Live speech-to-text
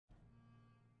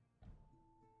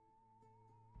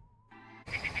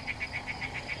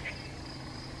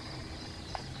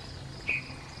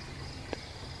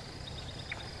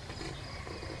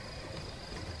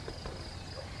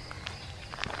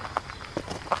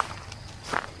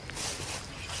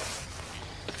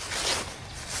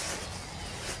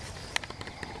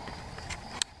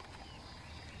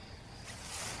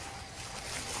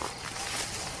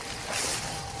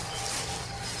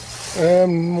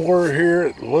And we're here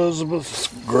at Elizabeth's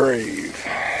grave.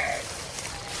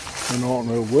 I don't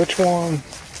know which one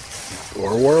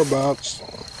or whereabouts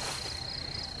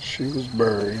she was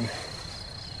buried,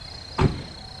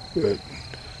 but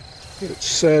it's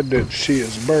said that she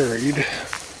is buried,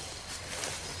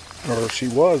 or she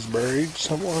was buried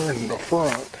somewhere in the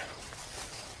front.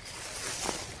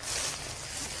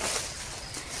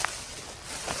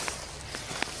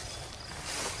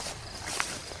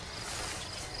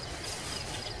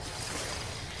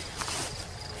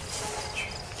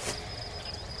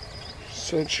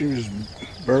 Said she was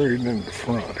buried in the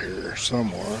front here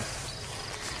somewhere.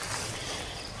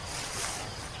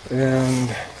 And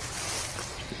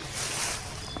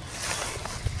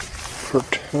her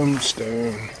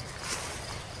tombstone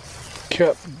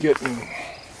kept getting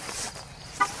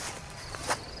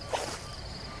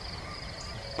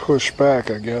pushed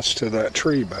back, I guess, to that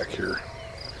tree back here.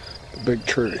 The big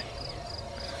tree.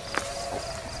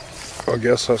 I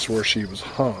guess that's where she was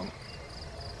hung.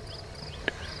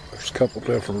 There's a couple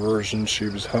different versions. She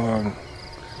was hung.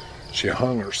 She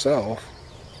hung herself.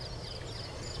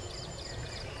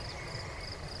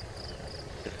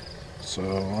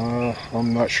 So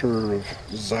I'm not sure of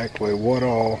exactly what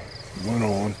all went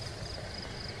on.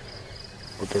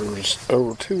 But there's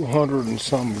over 200 and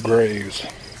some graves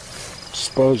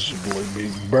supposedly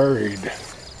be buried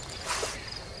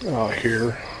out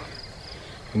here.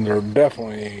 And there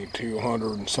definitely ain't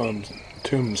 200 and some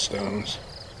tombstones.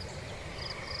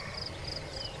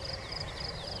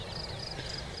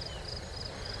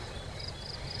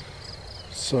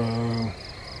 So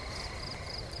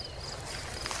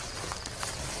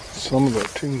some of the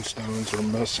tombstones are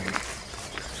missing.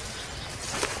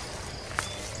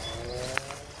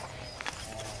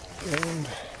 And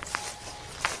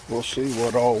we'll see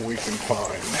what all we can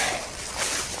find.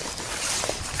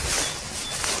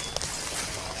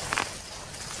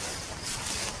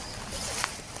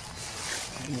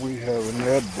 We have an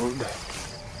Edward,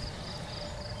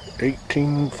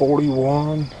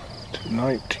 1841 to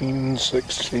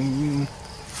 1916,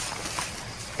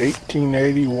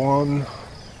 1881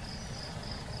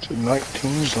 to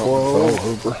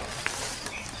 1912. Over.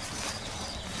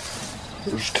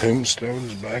 There's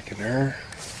tombstones back in there.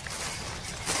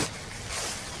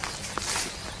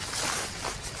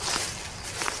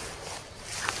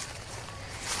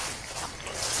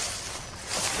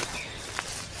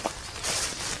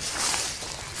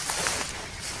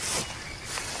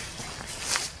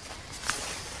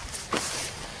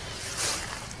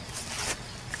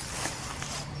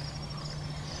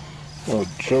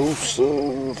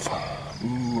 Joseph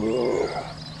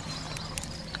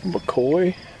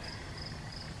McCoy,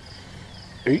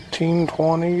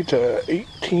 1820 to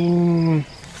 18,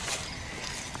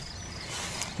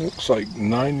 looks like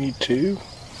 92.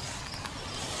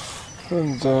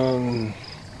 And then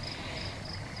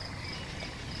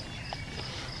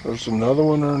there's another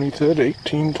one underneath it,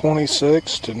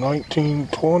 1826 to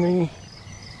 1920,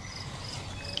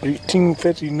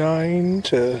 1859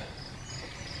 to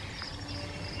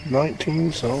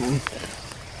 19 something.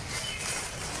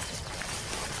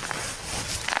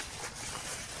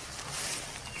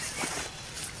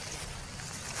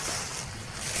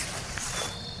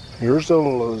 Here's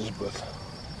Elizabeth.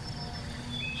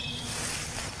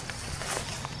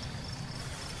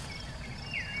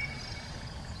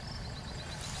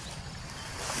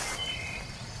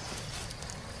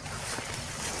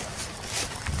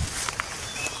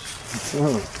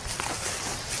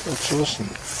 Let's listen.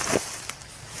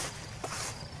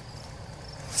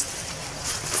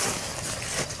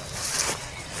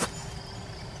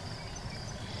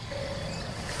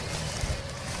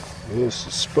 This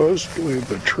is supposedly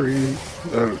the tree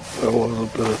that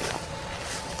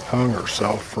Elizabeth hung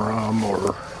herself from,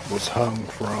 or was hung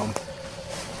from.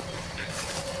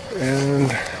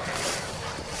 And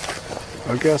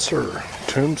I guess her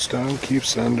tombstone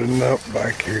keeps ending up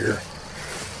back here.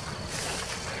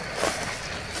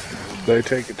 They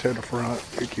take it to the front,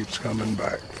 it keeps coming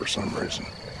back for some reason.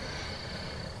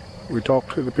 We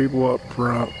talked to the people up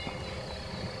front.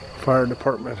 Fire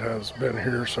department has been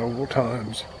here several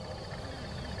times.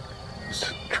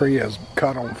 This tree has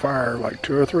caught on fire like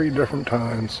 2 or 3 different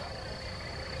times.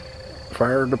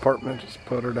 Fire department has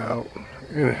put it out.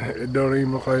 It don't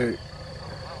even look like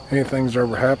anything's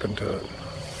ever happened to it.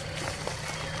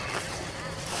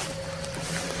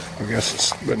 I guess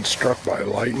it's been struck by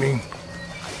lightning.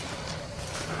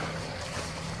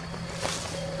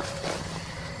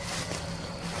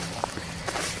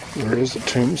 There is a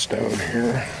tombstone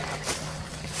here.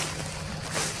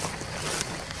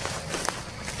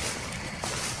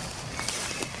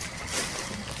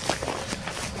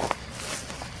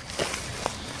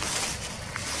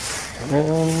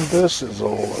 And this is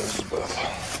old Elizabeth.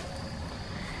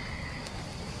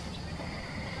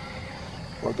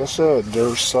 Like I said,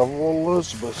 there's several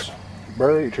Elizabeths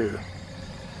buried here.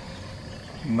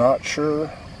 Not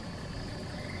sure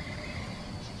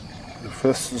if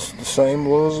this is the same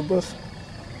Elizabeth.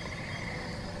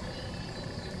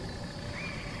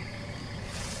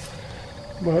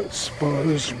 But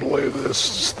supposedly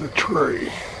this is the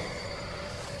tree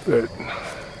that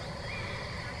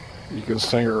you can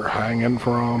see her hanging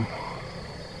from.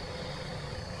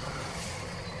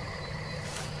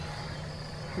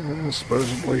 And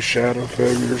supposedly shadow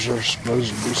figures are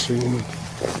supposed to be seen.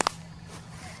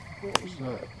 What was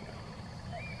that?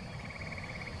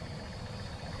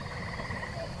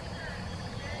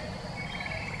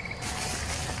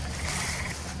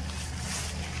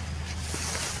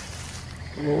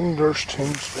 And there's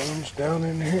tombstones down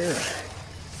in here.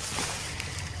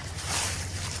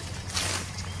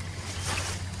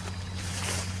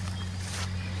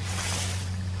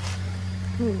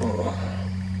 Oh,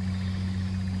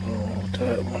 what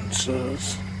that one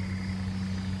says.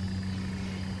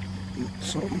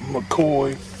 Something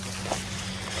McCoy.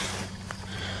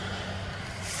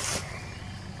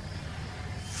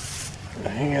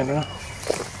 Hannah.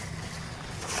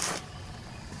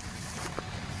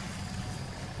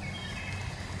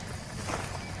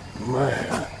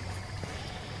 Man.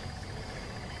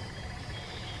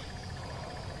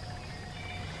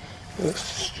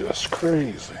 This is just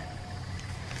crazy.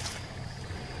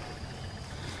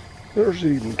 There's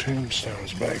even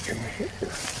tombstones back in here.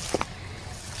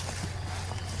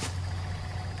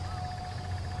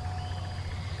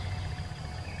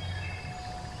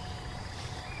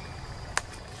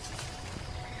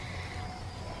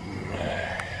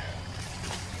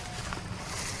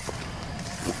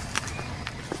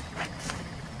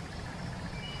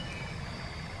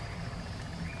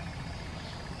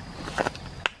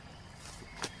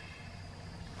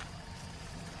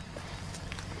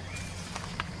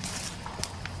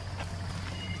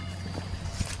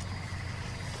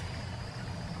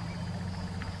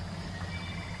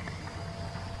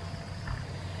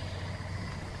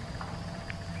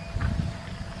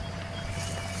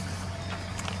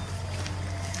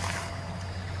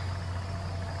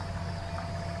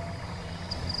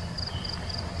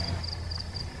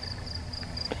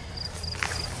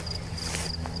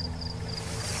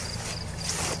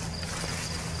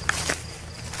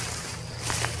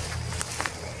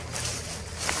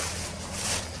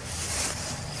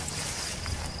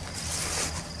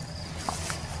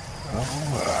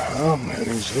 How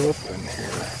many's up in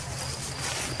here?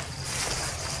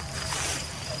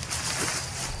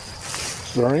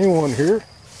 Is there anyone here?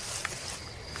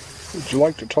 Would you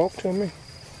like to talk to me?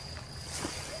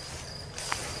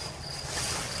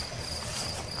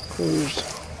 There's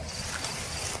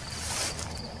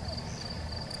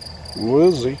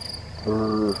Lizzie,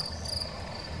 or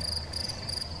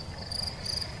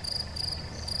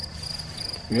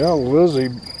yeah, Lizzie.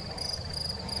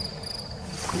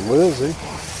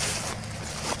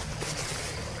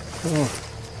 Oh.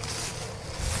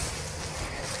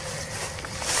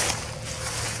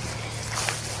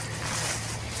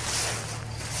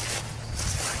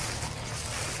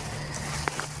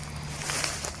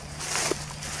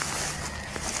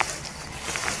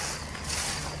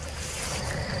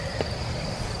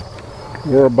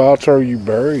 Whereabouts are you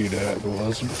buried at,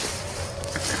 Elizabeth?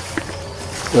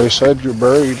 They said you're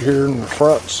buried here in the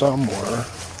front somewhere.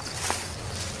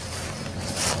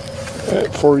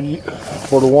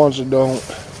 For the ones that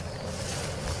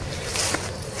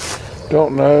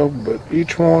don't know, but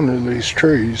each one of these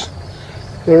trees,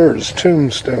 there's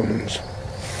tombstones,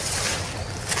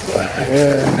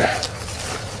 and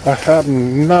I have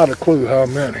not a clue how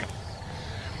many.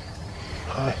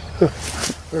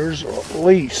 There's at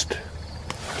least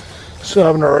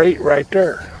 7 or 8 right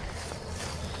there.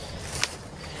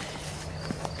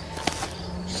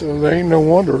 So there ain't no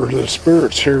wonder the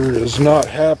spirits here is not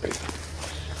happy.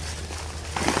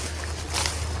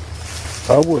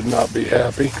 I would not be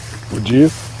happy, would you?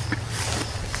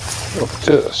 Look at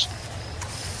this.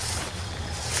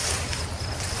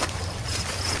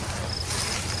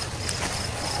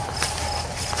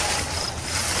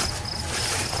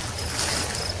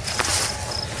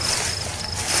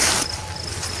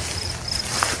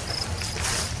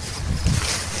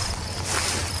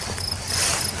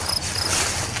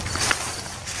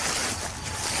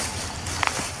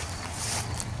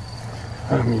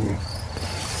 I mean,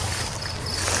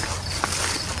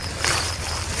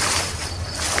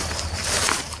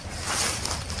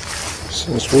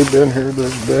 since we've been here,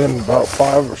 there's been about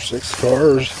 5 or 6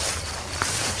 cars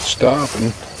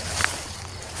stopping.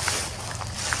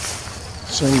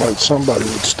 seemed like somebody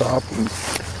would stop and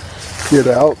get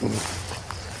out and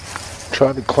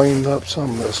try to clean up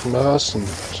some of this mess and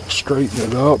straighten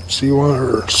it up, see where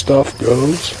her stuff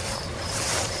goes,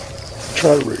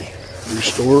 try to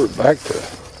restore it back to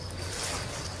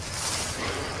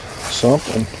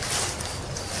something.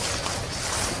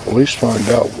 At least find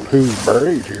out who's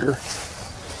buried here,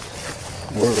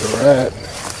 where they're at.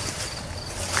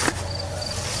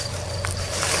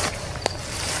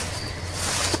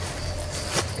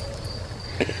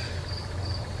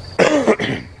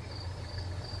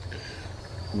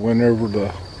 Went over the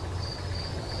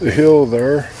hill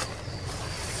there.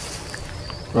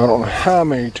 I don't know how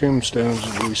many tombstones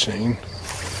have we seen.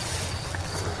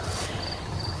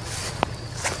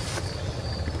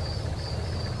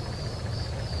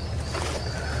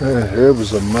 It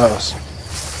was a mess.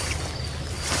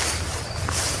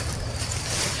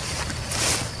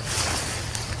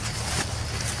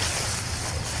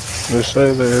 They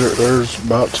say there's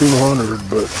about 200,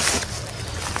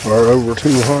 or over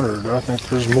 200. I think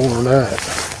there's more than that.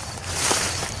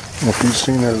 If you've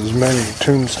seen as many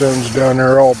tombstones down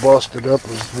there all busted up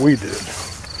as we did.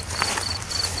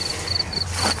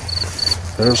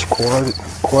 There's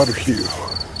quite a few.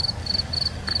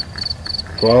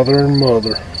 Father and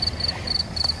mother.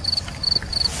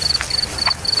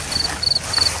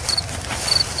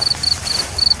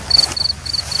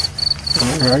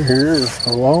 Right here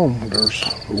alone, there's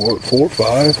what, 4 or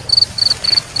 5?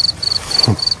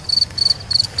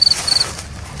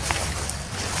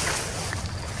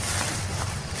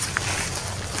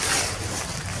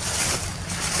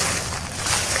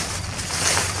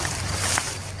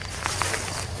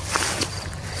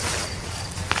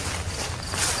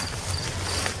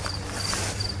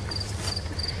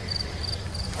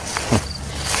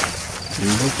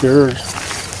 Look there,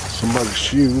 somebody's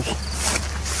shoes.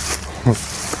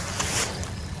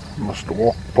 Must have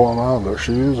walked upon out of their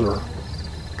shoes or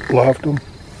left them.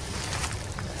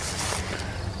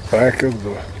 Back of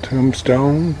the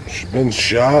tombstone, she's been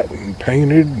shot and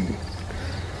painted.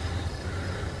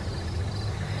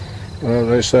 Well,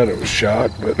 they said it was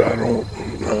shot, but I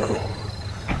don't know.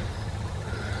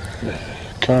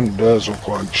 It kind of does look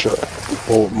like shot,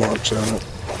 bullet marks in it.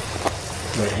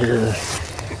 Right here.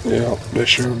 Yeah, they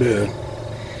sure did.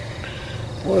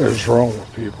 What is wrong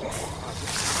with people?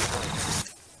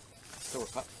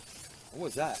 What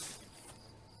was that?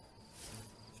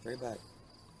 Straight back.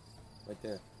 Right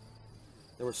there.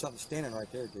 There was something standing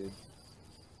right there, dude.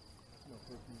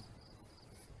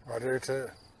 I do too.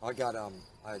 I got,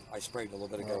 I sprayed a little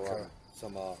bit ago, Okay.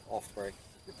 some, off spray.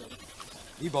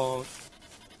 E-bone.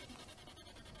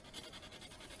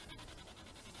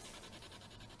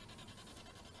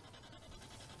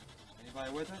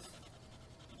 Anybody with us?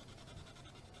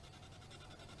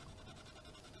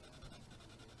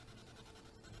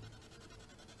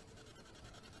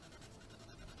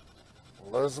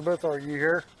 Elizabeth, are you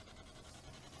here?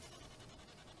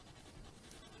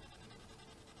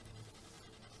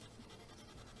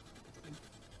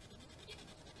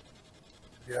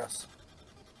 Yes.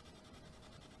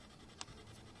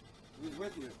 Who's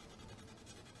with you?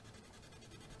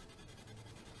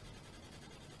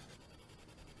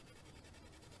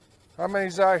 How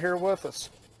many's out here with us?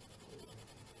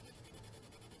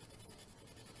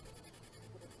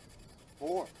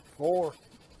 4. 4.